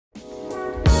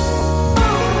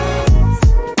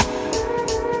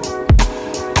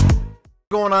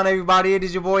going on, everybody? It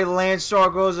is your boy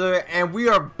LandShark, and we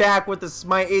are back with the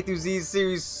Smite A through Z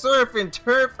series Surf and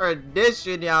Turf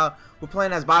edition, y'all. We're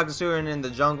playing as Bakasura in the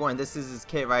jungle, and this is his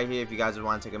kit right here. If you guys would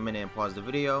want to take a minute and pause the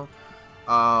video,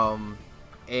 and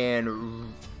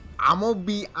I'm gonna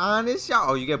be honest, y'all.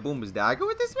 Oh, you get Boomba's dagger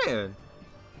with this man.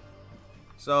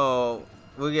 So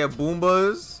we'll get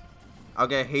Boomba's. I'll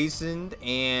get hastened,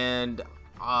 and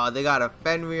they got a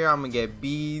Fenrir. I'm gonna get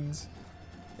beads.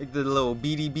 Like the little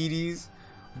beadies.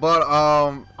 But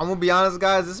I'm gonna be honest,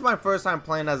 guys, this is my first time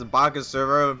playing as a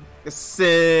Bakasura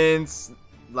since,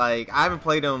 like, I haven't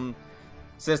played him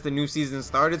since the new season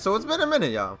started, so it's been a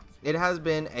minute, y'all. It has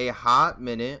been a hot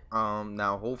minute.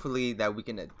 Now hopefully that we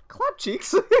can clap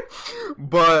cheeks.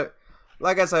 But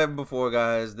like I said before,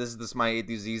 guys, this is the Smite A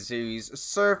through Z series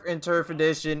Surf and Turf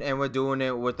edition, and we're doing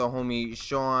it with the homie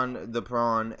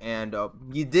SEANTHEEPRAWN, and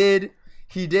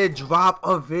he did drop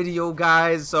a video,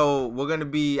 guys. So we're gonna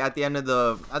be at the end of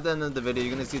the video,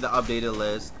 you're gonna see the updated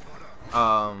list.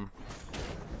 Now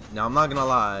I'm not gonna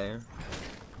lie,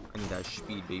 I need that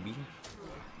speed, baby.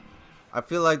 I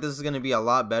feel like this is gonna be a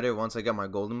lot better once I get my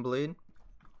golden blade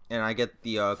and I get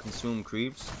the consume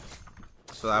creeps,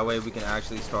 so that way we can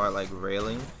actually start like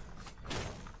railing,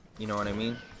 you know what I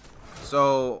mean.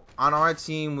 So on our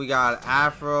team we got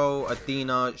Afro,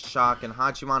 Athena, Shock, and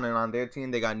Hachiman, and on their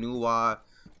team they got Nuwa,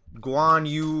 Guan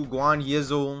Yu, Guan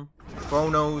Yizzle,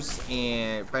 Chronos,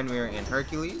 and Fenrir, and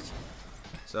Hercules.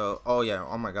 So oh yeah,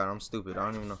 oh my god, I'm stupid. I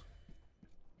don't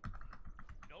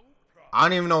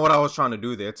even know what I was trying to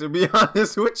do there, to be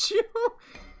honest with you.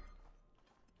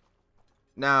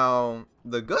 Now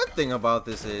the good thing about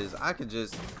this is I could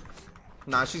just,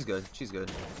 nah, she's good, she's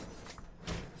good.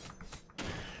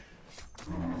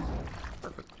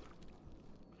 Perfect.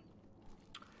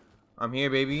 I'm here,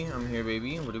 baby. I'm here,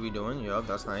 baby. What are we doing? Yup,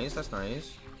 that's nice. That's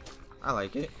nice. I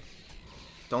like it.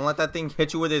 Don't let that thing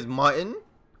hit you with his mutton.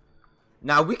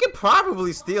 Now, we could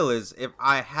probably steal his if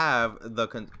I have the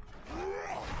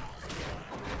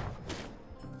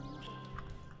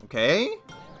okay.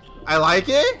 I like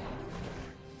it.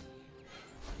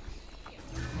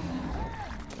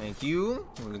 Thank you.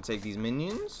 We're going to take these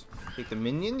minions. Take the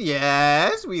minion.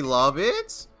 Yes, we love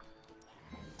it.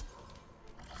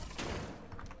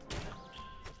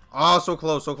 Oh, so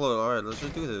close, so close. All right, let's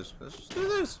just do this. Let's just do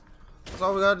this. That's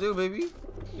all we gotta do, baby.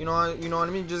 You know what I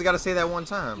mean? You just gotta say that one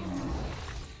time.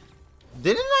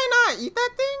 Didn't I not eat that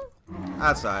thing?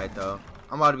 That's alright though.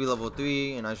 I'm about to be level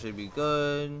 3, and I should be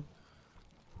good.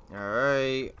 All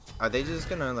right. Are they just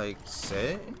gonna like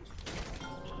sit?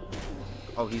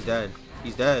 Oh, he's dead.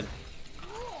 He's dead.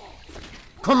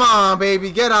 Come on, baby,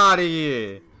 get out of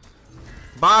here.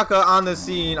 Baka on the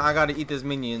scene. I gotta eat this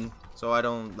minion so I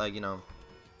don't, like, you know,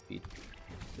 feed.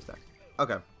 Just that.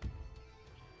 Okay.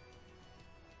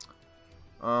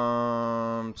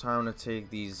 Time to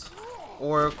take these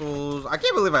oracles. I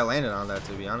can't believe I landed on that,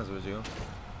 to be honest with you.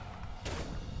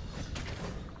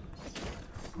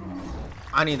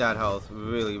 I need that health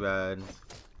really bad.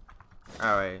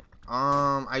 All right.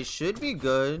 I should be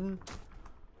good.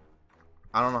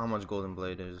 I don't know how much golden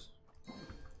blade is.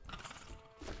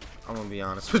 I'm gonna be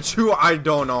honest with you, I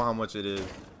don't know how much it is.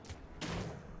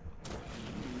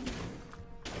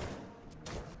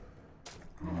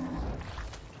 I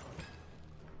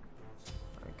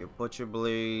can butcher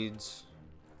blades.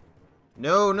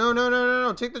 No, no, no, no, no,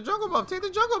 no. Take the jungle buff. Take the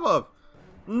jungle buff.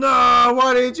 No,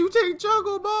 why didn't you take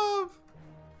jungle buff?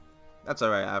 That's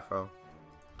alright, Afro.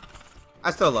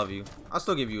 I still love you. I'll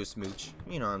still give you a smooch.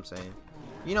 You know what I'm saying.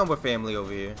 You know we're family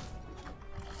over here.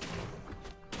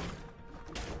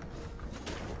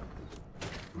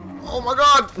 Oh my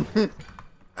god!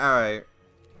 Alright.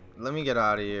 Let me get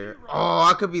out of here. Oh,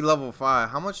 I could be level 5.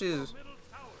 How much is...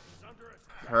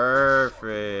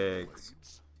 Perfect.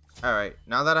 Alright.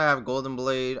 Now that I have Golden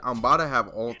Blade, I'm about to have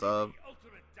ult up.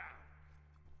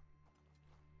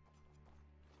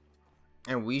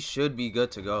 And we should be good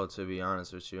to go, to be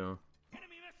honest with you.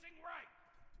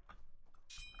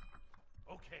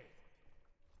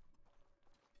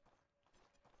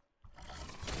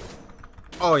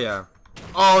 Oh yeah.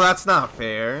 Oh, that's not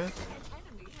fair. An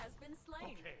enemy has been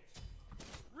slain. Okay.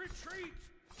 Retreat.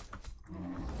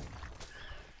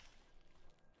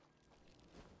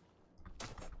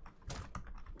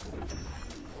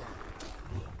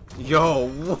 Yo,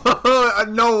 what?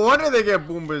 No wonder they get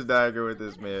Boomba's dagger with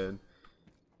this man.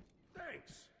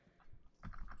 Thanks.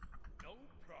 No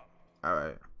problem. All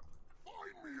right.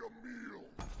 Find me a meal.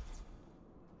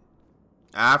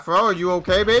 Afro, are you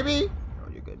okay, baby? Oh,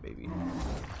 you're good, baby.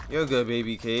 You're good,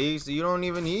 baby Case. You don't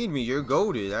even need me. You're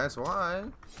goated. That's why.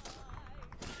 That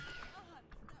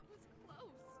was close.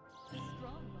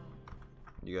 Strong.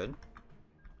 You good?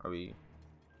 Are we?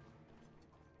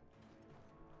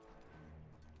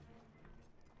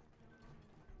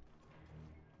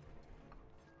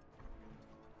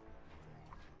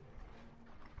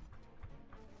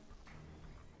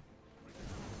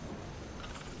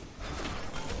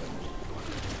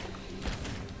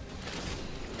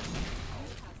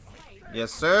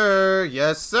 Yes, sir.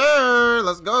 Yes, sir.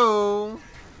 Let's go.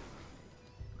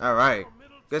 All right.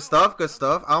 Good stuff. Good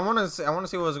stuff. I want to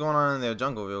see what's going on in their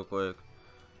jungle real quick.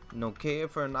 No care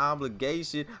for an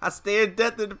obligation. I stared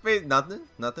death in the face. Nothing.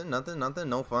 Nothing. Nothing. Nothing.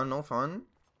 No fun. No fun.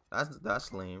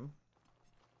 That's lame.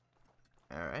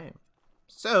 All right.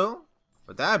 So,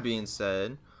 with that being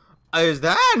said, is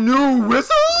that a new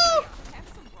whistle?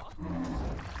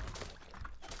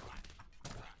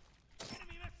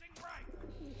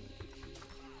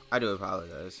 I do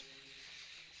apologize.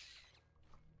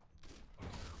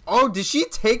 Oh, did she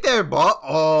take that ball?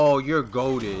 Oh, you're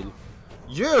goated.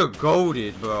 You're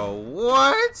goated, bro.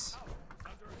 What?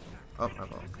 Oh, my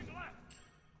fault.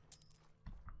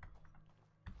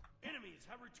 Enemies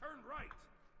have returned right.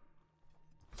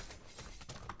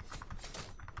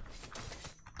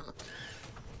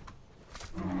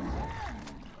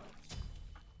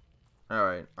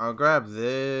 Alright, I'll grab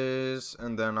this,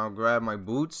 and then I'll grab my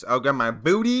boots. I'll grab my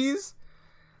booties,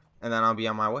 and then I'll be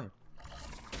on my way.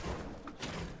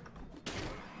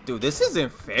 Dude, this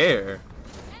isn't fair.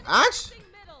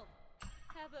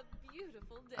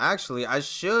 Actually, I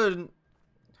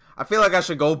feel like I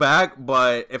should go back,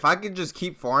 but if I could just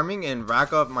keep farming and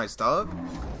rack up my stuff,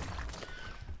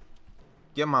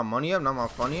 get my money up, not my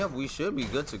funny up, we should be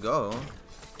good to go.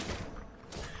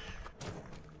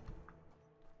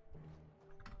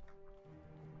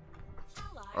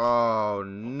 Oh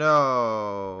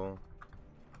no.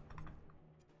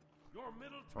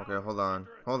 Okay, hold on.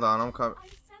 Hold on, I'm coming.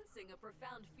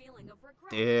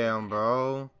 Damn,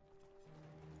 bro.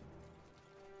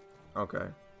 Okay.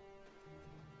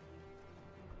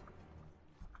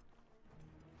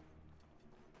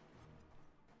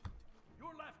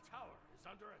 Your left tower is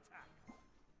under attack.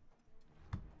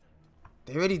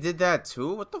 They already did that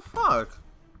too? What the fuck?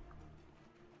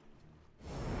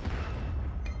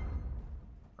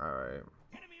 Alright.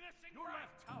 Enemy missing. Your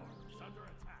left tower is under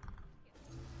attack.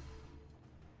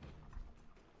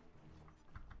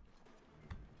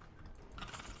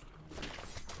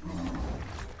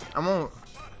 I'm on.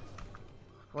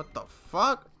 What the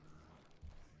fuck?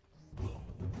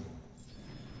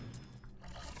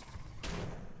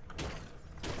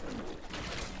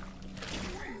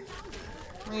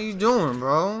 What are you doing,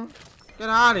 bro? Get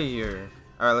out of here.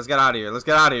 Alright, let's get out of here. Let's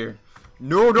get out of here.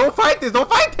 No, don't fight this. Don't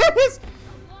fight this.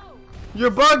 You're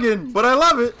bugging, but I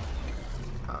love it.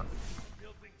 Oh.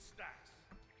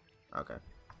 Okay.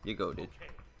 You go, dude.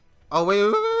 Oh, wait,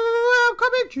 wait, wait, wait, I'm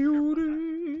coming,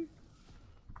 cutie.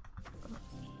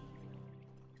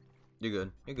 You're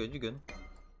good. You're good. You're good.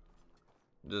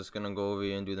 Just gonna go over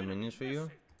here and do the minions for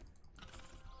you.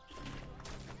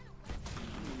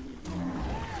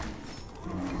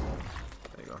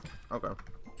 There you go. Okay.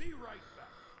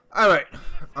 Alright.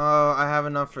 I have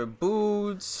enough for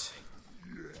boots.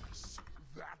 Yes,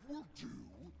 that will do.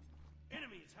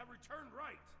 Enemies have returned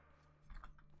right.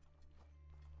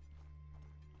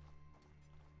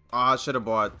 Oh, I should have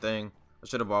bought a thing. I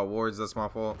should have bought wards. That's my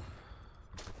fault.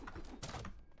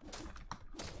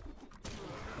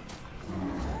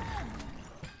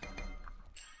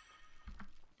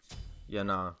 Yeah,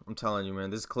 nah. I'm telling you, man.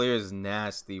 This clear is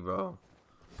nasty, bro.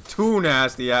 Too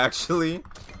nasty, actually.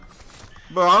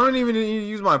 Bro, I don't even need to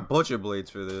use my butcher blades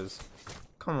for this.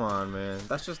 Come on, man.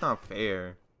 That's just not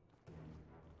fair.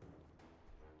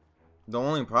 The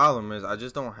only problem is I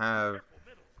just don't have...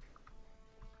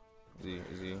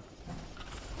 Is he?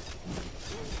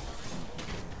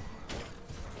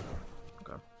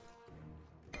 Okay.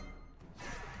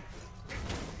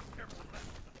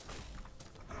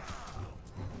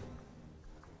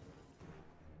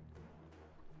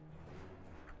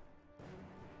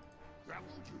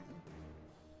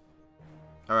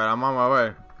 Alright, I'm on my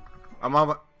way. I'm on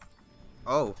my...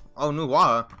 Oh. Oh,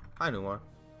 Nuwa. Hi, Nuwa.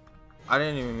 I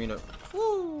didn't even mean to...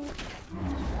 Woo!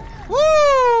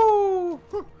 Woo!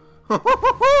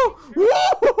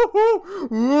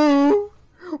 Woo!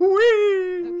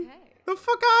 Wee! The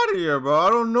fuck out of here, bro. I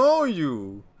don't know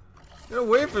you. Get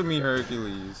away from me,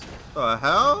 Hercules. The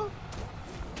hell?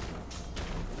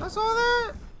 That's all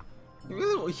that?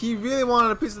 He really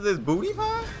wanted a piece of this booty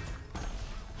pie?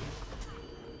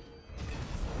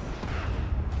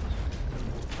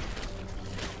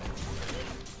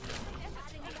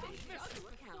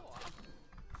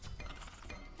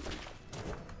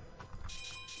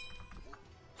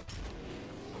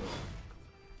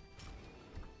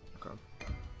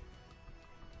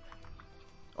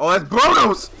 Oh, that's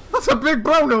Bronos! That's a big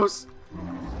Bronos!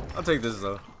 I'll take this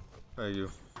though. Thank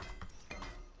you.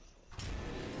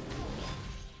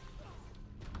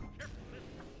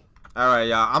 Alright,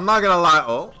 y'all. I'm not gonna lie.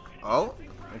 Oh,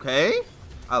 okay.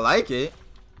 I like it.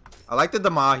 I like the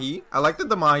Damahi. I like the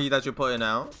Damahi that you're putting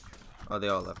out. Oh, they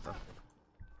all left though.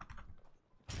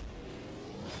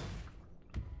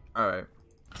 Alright.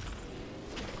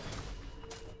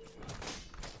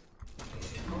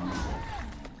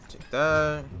 Take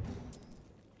that.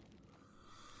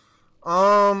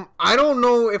 I don't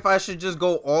know if I should just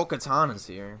go all katanas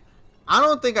here. I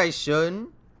don't think I should.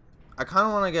 I kind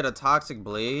of want to get a toxic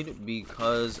blade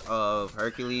because of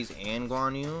Hercules and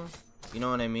Guan Yu. You know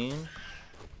what I mean?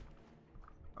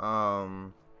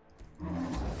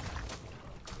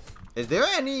 Is there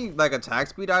any like attack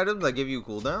speed items that give you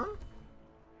cooldown?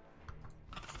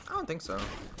 I don't think so.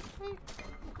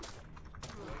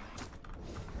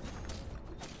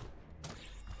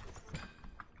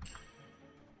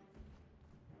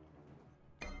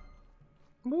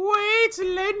 Wait,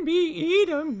 let me eat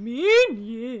a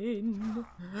minion,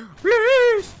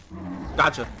 please.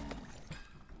 Gotcha.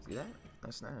 See that?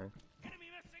 That's snag. Enemy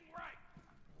missing right.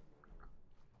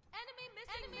 Enemy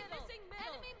missing middle.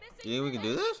 Enemy missing You think we can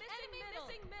do this? Enemy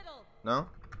missing middle. No?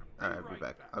 Alright, I'll be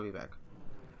back. I'll be back.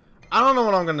 I don't know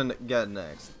what I'm gonna get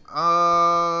next.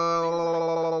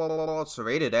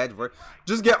 Serrated edge work.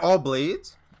 Just get all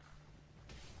blades.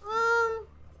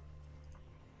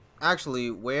 Actually,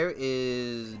 where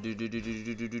is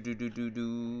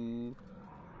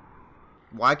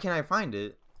Why can't I find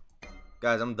it?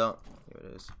 Guys, I'm done. Here it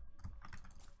is.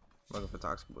 I'm looking for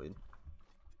toxic blade.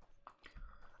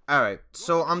 Alright,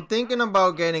 so I'm thinking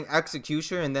about getting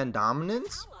execution and then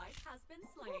dominance. Ally has been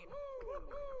slain.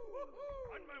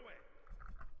 On my way.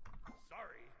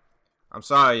 Sorry. I'm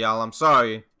sorry, y'all. I'm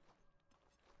sorry.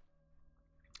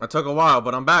 It took a while,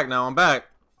 but I'm back now. I'm back.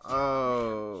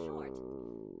 Oh.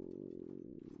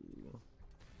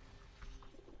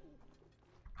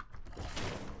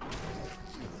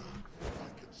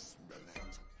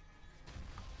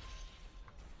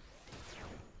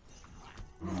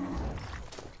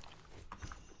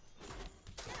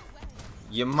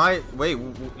 You might wait.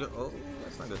 Oh,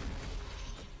 that's not good.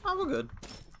 Oh, we're good.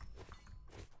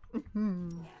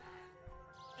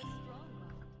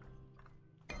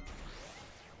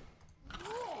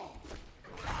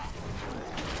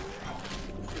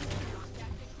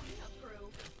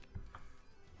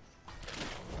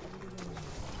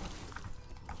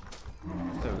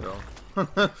 There we go.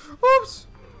 Oops.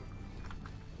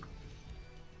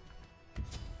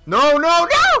 No, no,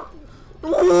 no!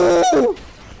 Ooh!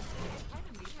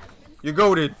 You're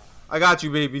goated. I got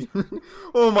you, baby.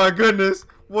 Oh my goodness.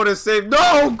 What a save.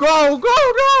 No, go, go,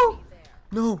 no.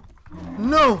 No.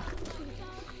 No.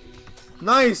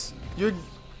 Nice. You're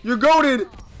goated.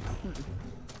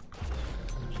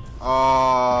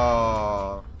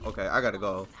 Oh. Okay, I gotta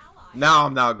go. Now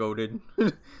I'm not goated.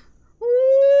 Ooh,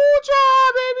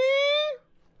 job, baby.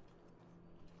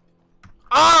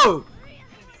 Oh.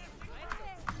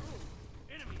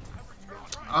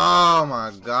 Oh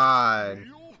my god.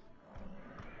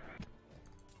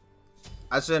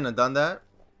 I shouldn't have done that.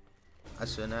 I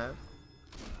shouldn't have.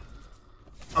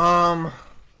 I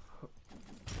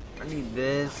need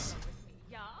this.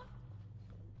 Yeah.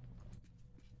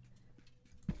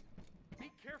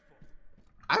 Be careful.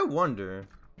 I wonder,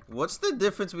 what's the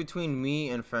difference between me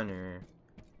and Fenrir?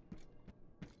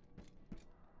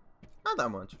 Not that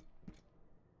much.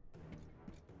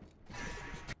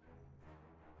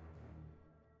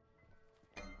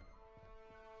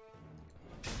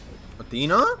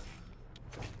 Athena?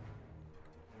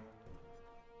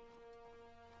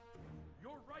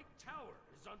 Your right tower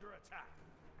is under attack.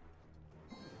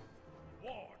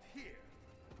 Ward here.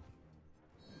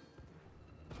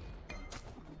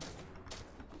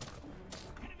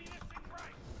 Enemy missing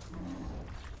right.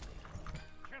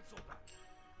 Cancel that.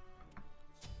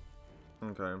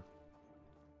 Okay.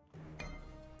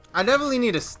 I definitely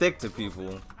need to stick to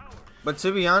people. But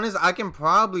to be honest, I can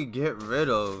probably get rid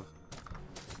of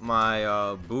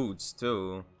my boots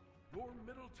too. Your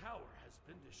middle tower has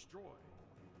been destroyed.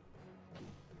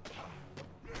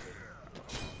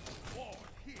 Ward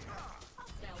here.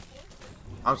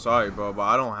 I'm sorry, bro, but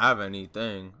I don't have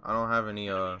anything. I don't have any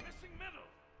Missing middle.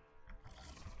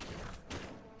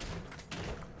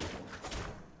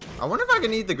 I wonder if I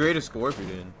can eat the greatest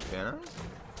scorpion. Can I?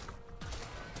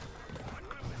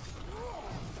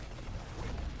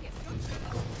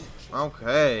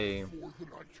 Okay. More than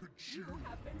I could chew. You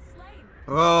have been slain.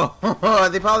 Oh,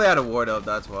 they probably had a ward up,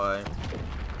 that's why.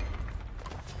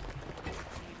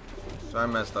 So I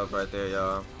messed up right there,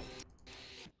 y'all.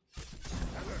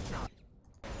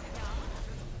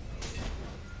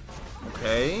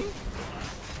 Okay.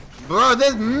 Bro,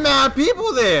 there's mad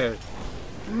people there.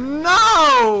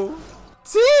 No!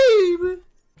 Team!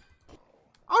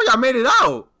 Oh, y'all made it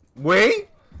out. Wait.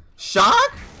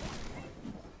 Shock?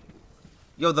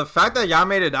 Yo, the fact that y'all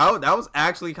made it out, that was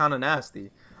actually kind of nasty.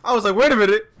 I was like, wait a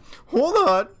minute. Hold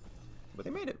on. But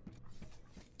they made it.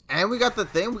 And we got the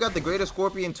thing. We got the greatest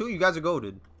scorpion too. You guys are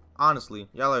goated. Honestly.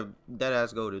 Y'all are dead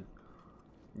ass goated.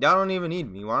 Y'all don't even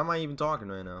need me. Why am I even talking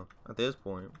right now? At this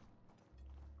point.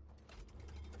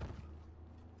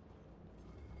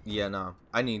 Yeah, nah.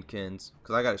 I need kins.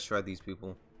 Because I gotta shred these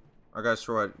people. I gotta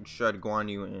shred Guan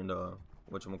Yu and,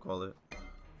 whatchamacallit?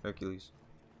 Hercules.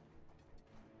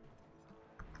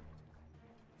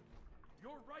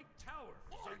 Your right tower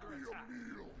is under attack.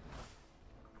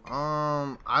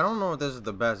 I don't know if this is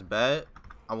the best bet.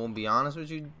 I won't be honest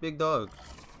with you, big dog.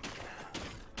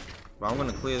 But I'm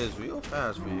gonna clear this real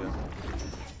fast for you. An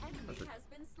enemy has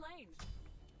been slain.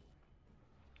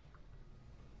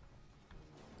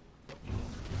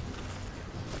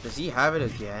 Does he have it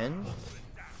again?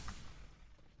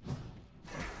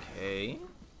 Okay.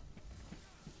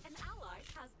 An ally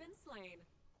has been slain.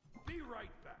 Be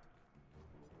right back.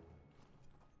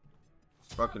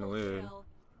 Fucking Double weird. kill.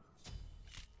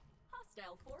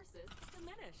 Hostile forces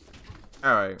diminished.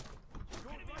 Alright.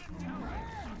 Your right tower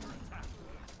is under attack.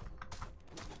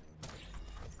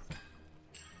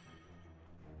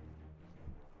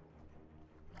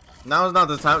 Now is not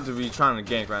the time to be trying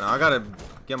to gank right now. I gotta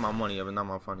get my money up and not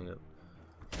my funny up.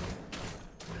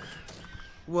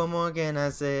 What more can I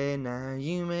say now?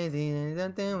 You may think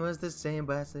nothing was the same,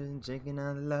 but I'm drinking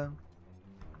on the low.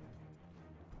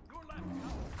 Your left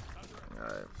tower is under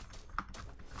attack. Alright.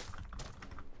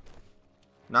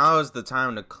 Now is the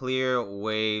time to clear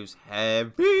waves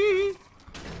heavy. Do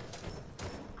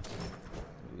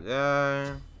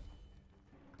that.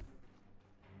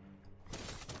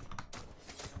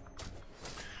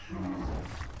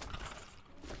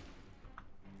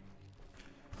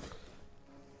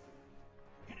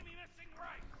 Enemy missing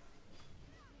right.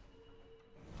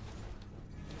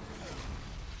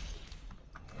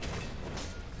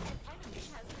 An enemy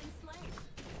has been slain.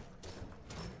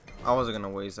 I wasn't gonna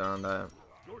waste it on that.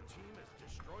 Your team has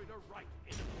destroyed a right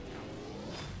enemy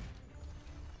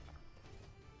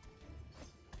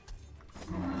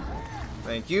tower.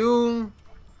 Thank you.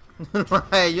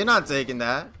 Hey, you're not taking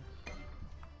that.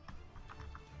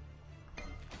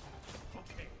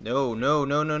 Okay, No, no,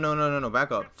 no, no, no, no, no, no.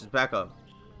 Back up. Just back up.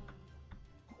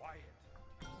 quiet.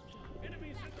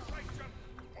 Enemies in the right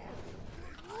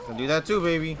jump. Can do that too,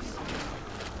 baby.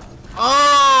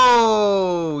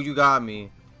 Oh, you got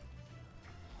me.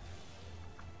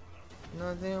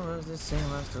 Nothing was the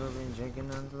same. I still been drinking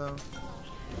on the low.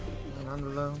 And on the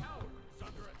low. Tower is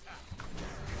under attack.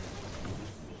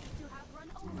 To have run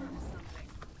over something.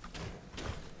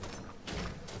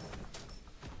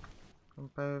 I'm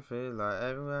perfect like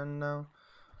everyone know.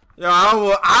 Yo,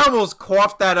 I almost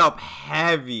coughed that up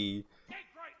heavy. Take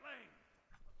right lane.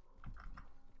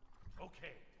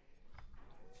 Okay.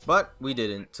 But we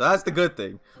didn't. So that's the good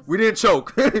thing. We didn't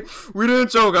choke. We didn't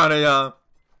choke on it, y'all.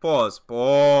 Pause.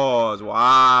 Pause.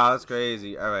 Wow, that's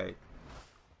crazy. Alright.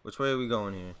 Which way are we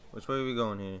going here? Which way are we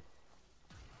going here?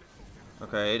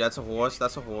 Okay, that's a horse.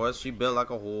 That's a horse. She built like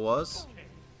a horse. Okay.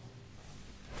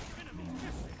 Enemy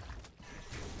missing.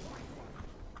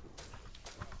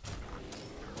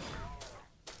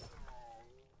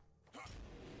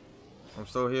 I'm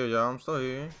still here, y'all. I'm still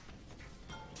here.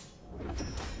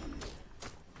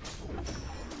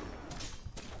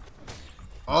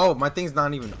 Oh, my thing's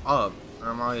not even up.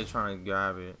 I'm out here trying to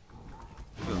grab it.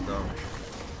 Feel dumb.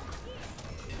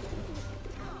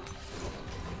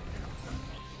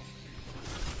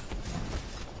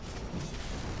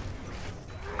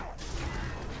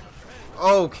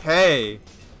 Okay.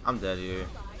 I'm dead here.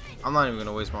 I'm not even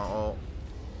gonna waste my ult.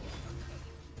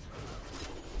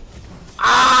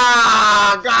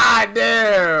 Ah, god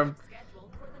damn.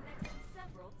 Scheduled for the next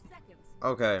several seconds.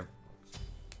 Okay.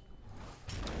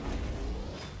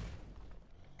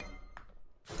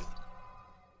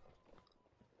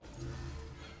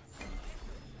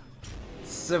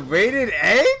 Serrated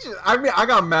edge? I mean, I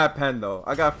got mad pen though.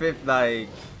 I got fifth, like,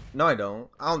 no, I don't.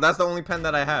 That's the only pen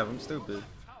that I have. I'm stupid.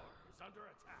 Tower is under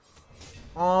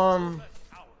attack.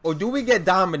 Or do we get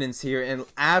dominance here and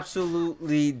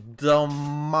absolutely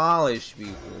demolish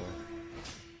people?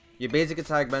 Your basic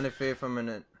attack benefit from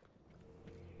an...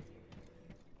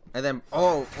 And then,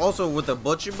 oh, also with the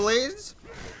Butcher Blades?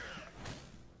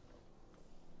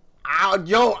 Ow,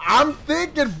 yo, I'm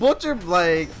thinking Butcher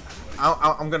Blade.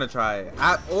 I'm gonna try it.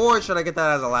 Or should I get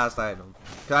that as a last item?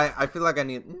 Cause I feel like I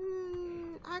need...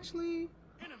 actually...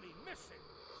 Enemy missing.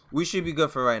 We should be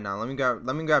good for right now. Let me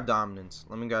grab dominance.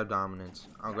 Let me grab dominance.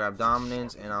 I'll grab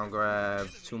dominance and I'll grab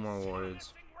 2 more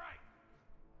wards.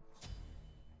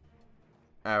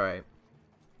 Alright.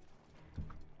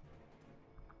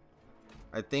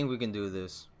 I think we can do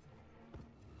this.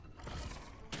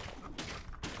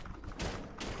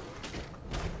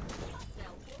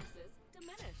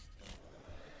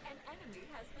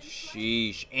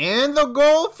 Sheesh. And the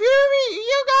Gold Fury!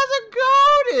 You guys are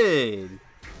goated!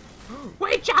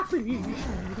 Wait, Choppy!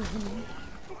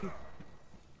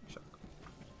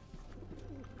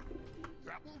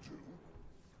 That will do.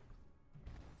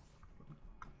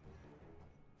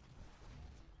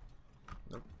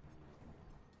 Nope.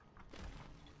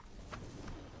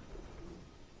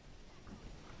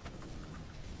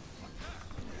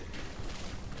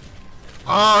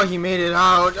 Oh, he made it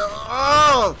out.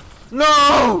 Oh!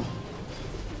 No!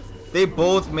 They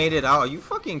both made it out. Are you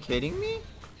fucking kidding me?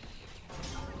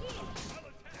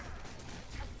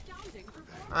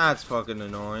 That's fucking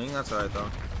annoying. That's alright though.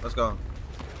 Let's go.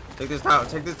 Take this tower.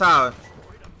 Take this tower.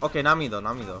 Okay, not me though.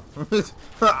 Not me though.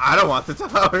 I don't want the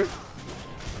tower.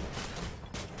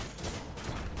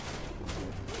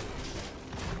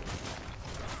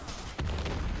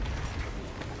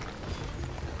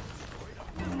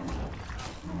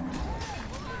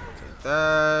 Take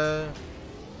that.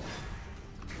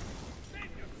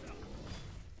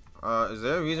 Is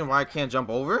there a reason why I can't jump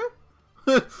over?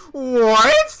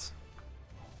 What?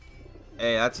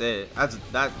 Hey, that's it.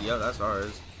 Yeah, that's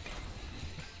ours.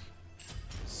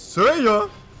 See ya.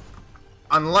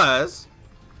 Unless.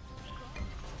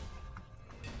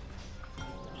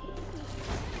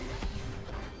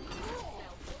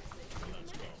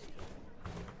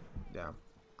 Yeah.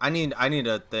 I need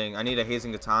a thing. I need a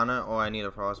hazing katana or I need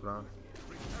a frostbound.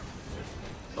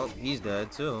 Oh, he's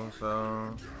dead too,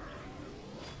 so.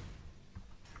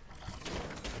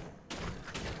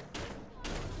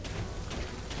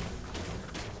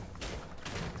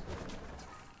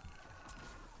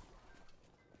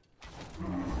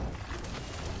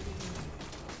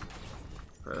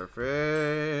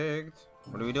 Perfect.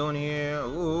 What are we doing here?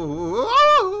 Ooh.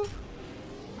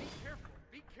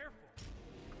 Be careful.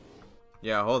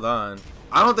 Yeah, hold on.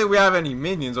 I don't think we have any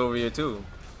minions over here too.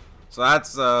 So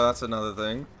that's another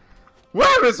thing. We're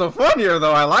having so fun here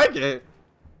though. I like it.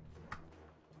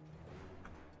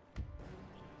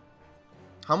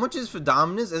 How much is for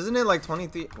dominance? Isn't it like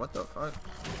 23? What the fuck?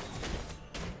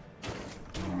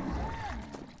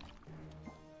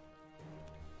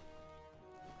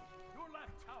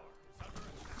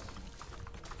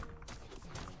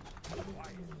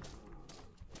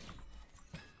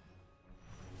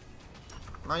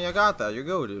 No, you got that. You're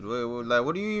good, dude. Like,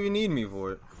 what do you even need me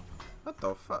for? What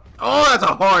the fuck? Oh, that's a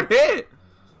hard hit.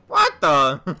 What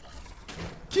the?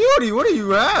 Cutie, what do you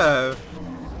have?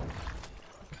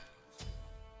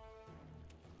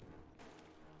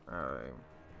 Alright.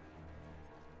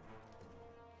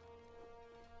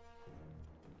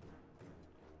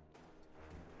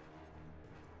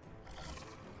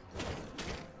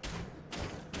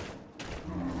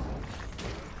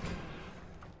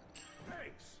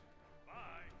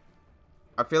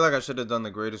 I feel like I should have done the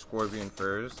greatest scorpion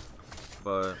first,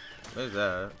 but where's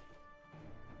that?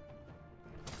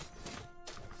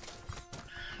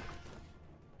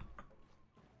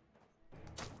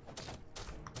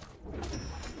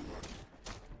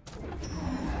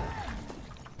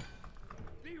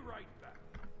 Be right back.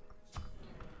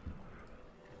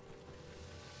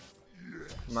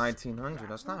 1900.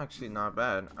 That's not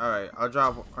bad. All right, I'll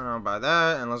drop by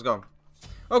that and let's go.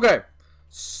 Okay.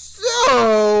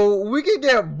 So we can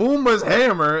get Boomba's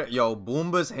hammer. Yo,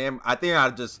 Boomba's hammer. I think I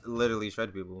just literally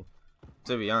shred people.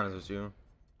 To be honest with you.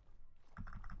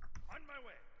 On my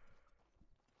way.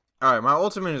 All right, my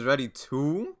ultimate is ready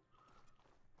too.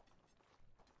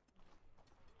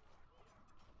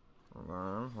 Hold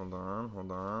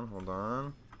on.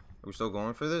 Are we still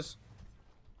going for this?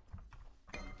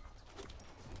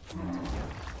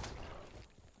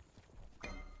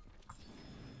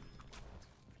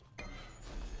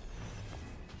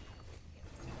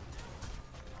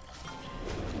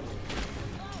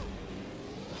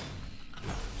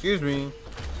 Excuse me.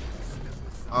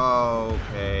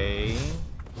 Okay.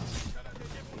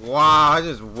 Wow, I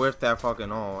just whiffed that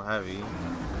fucking all heavy.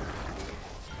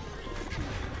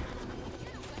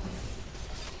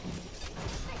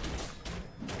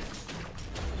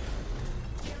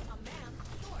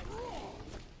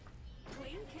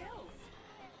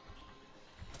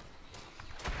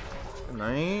 Good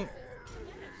night.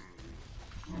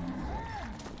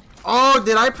 Oh,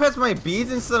 did I press my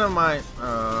beads instead of my...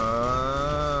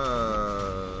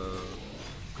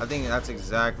 I think that's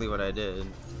exactly what I did.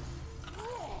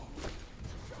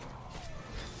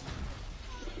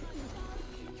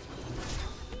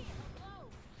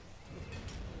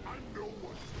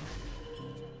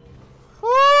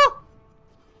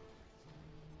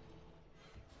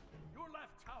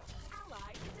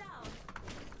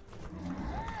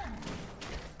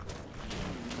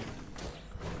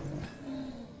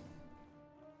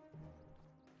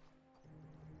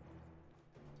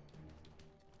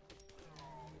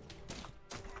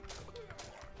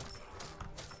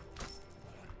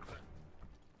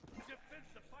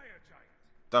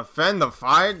 Defend the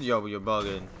fight? Yo, you're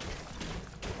bugging.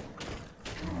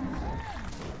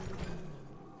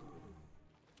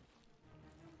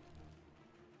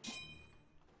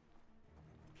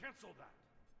 Cancel that.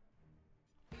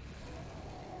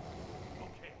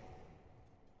 Okay.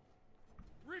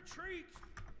 Retreat.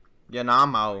 Yeah, nah,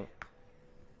 I'm out.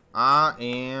 I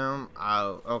am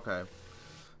out. Okay.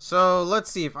 So, let's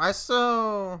see if I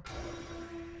saw...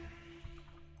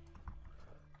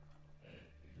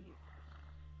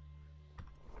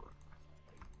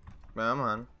 Come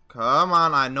on. Come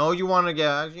on. I know you want to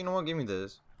get... You know what? Give me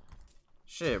this.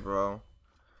 Shit, bro.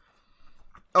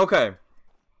 Okay.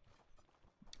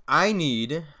 I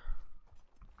need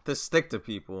to stick to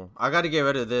people. I got to get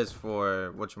rid of this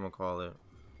for... Whatchamacallit.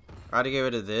 I got to get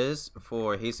rid of this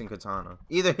for Hasten Katana.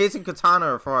 Either Hasten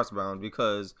Katana or Frostbound,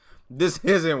 because this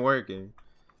isn't working.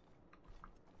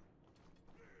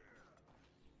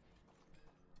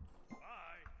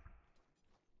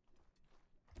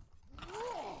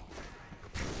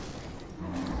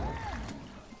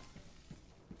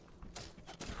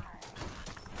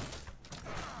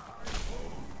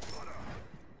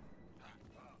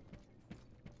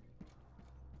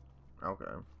 Okay.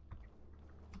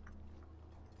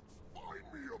 Find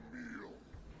me a meal.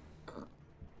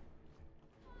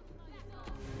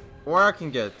 Or I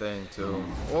can get thing too.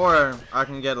 Or I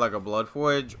can get like a blood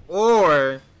forge.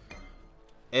 Or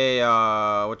a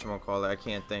whatchamacallit, I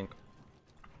can't think.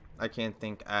 I can't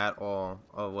think at all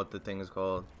of what the thing is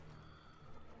called.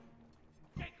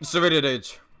 Serrated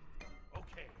Edge.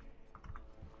 Okay.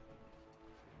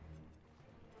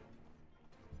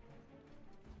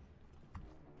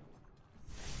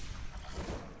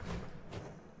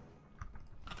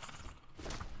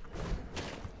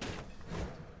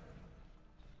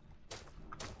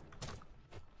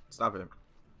 Stop it.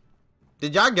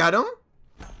 Did y'all get him?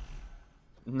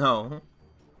 No.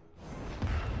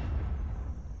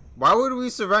 Why would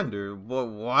we surrender? But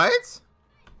what?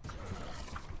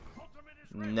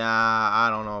 Nah, I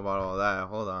don't know about all that.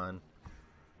 Hold on.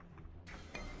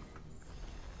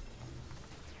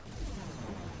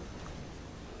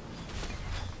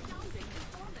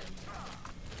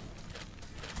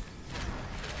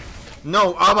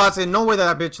 No, I'm about to say no way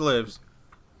that bitch lives.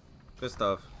 Good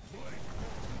stuff.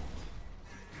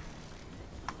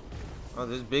 Oh,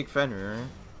 there's big Fenrir.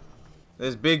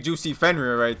 There's big juicy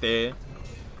Fenrir right there.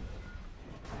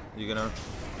 You gonna...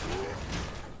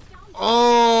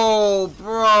 Oh,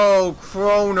 bro,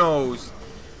 Kronos.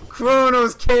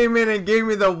 Kronos came in and gave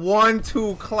me the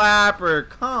 1-2 clapper.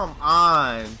 Come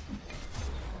on.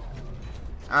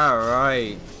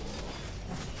 Alright.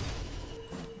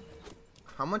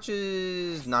 How much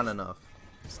is not enough?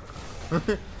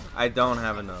 I don't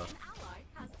have enough.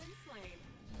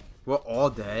 We're all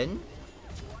dead?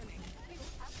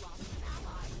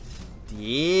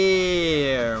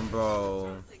 Damn,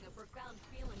 bro.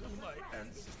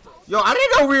 Yo, I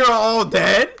didn't know we were all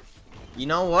dead. You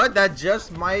know what? That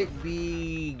just might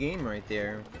be game right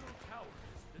there.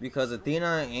 Because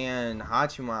Athena and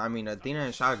Hachima, I mean Athena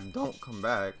and Shock don't come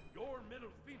back. Your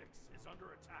middle phoenix is under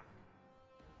attack.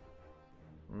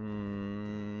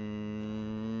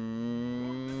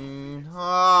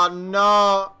 Oh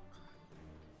no.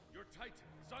 Your titan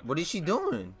is under What is she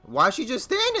doing? Why is she just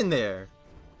standing there?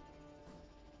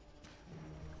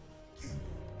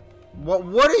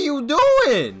 What are you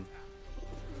doing?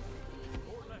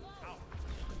 your left tower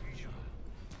is under siege.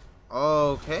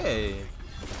 Okay.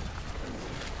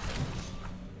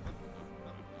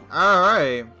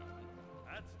 Alright.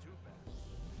 That's too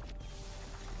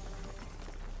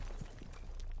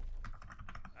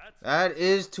bad. That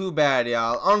is too bad,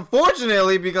 y'all.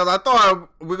 Unfortunately, because I thought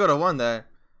we could have won that.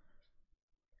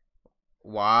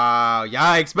 Wow.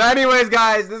 Yikes. But anyways,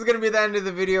 guys, this is going to be the end of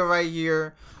the video right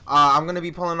here. I'm going to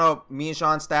be pulling up me and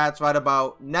Sean's stats right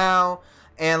about now.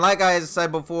 And like I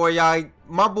said before, y'all,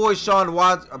 my boy Sean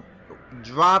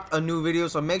dropped a new video.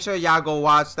 So make sure y'all go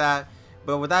watch that.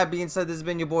 But with that being said, this has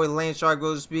been your boy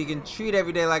LandShark speaking. Treat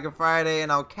every day like a Friday.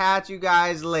 And I'll catch you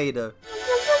guys later.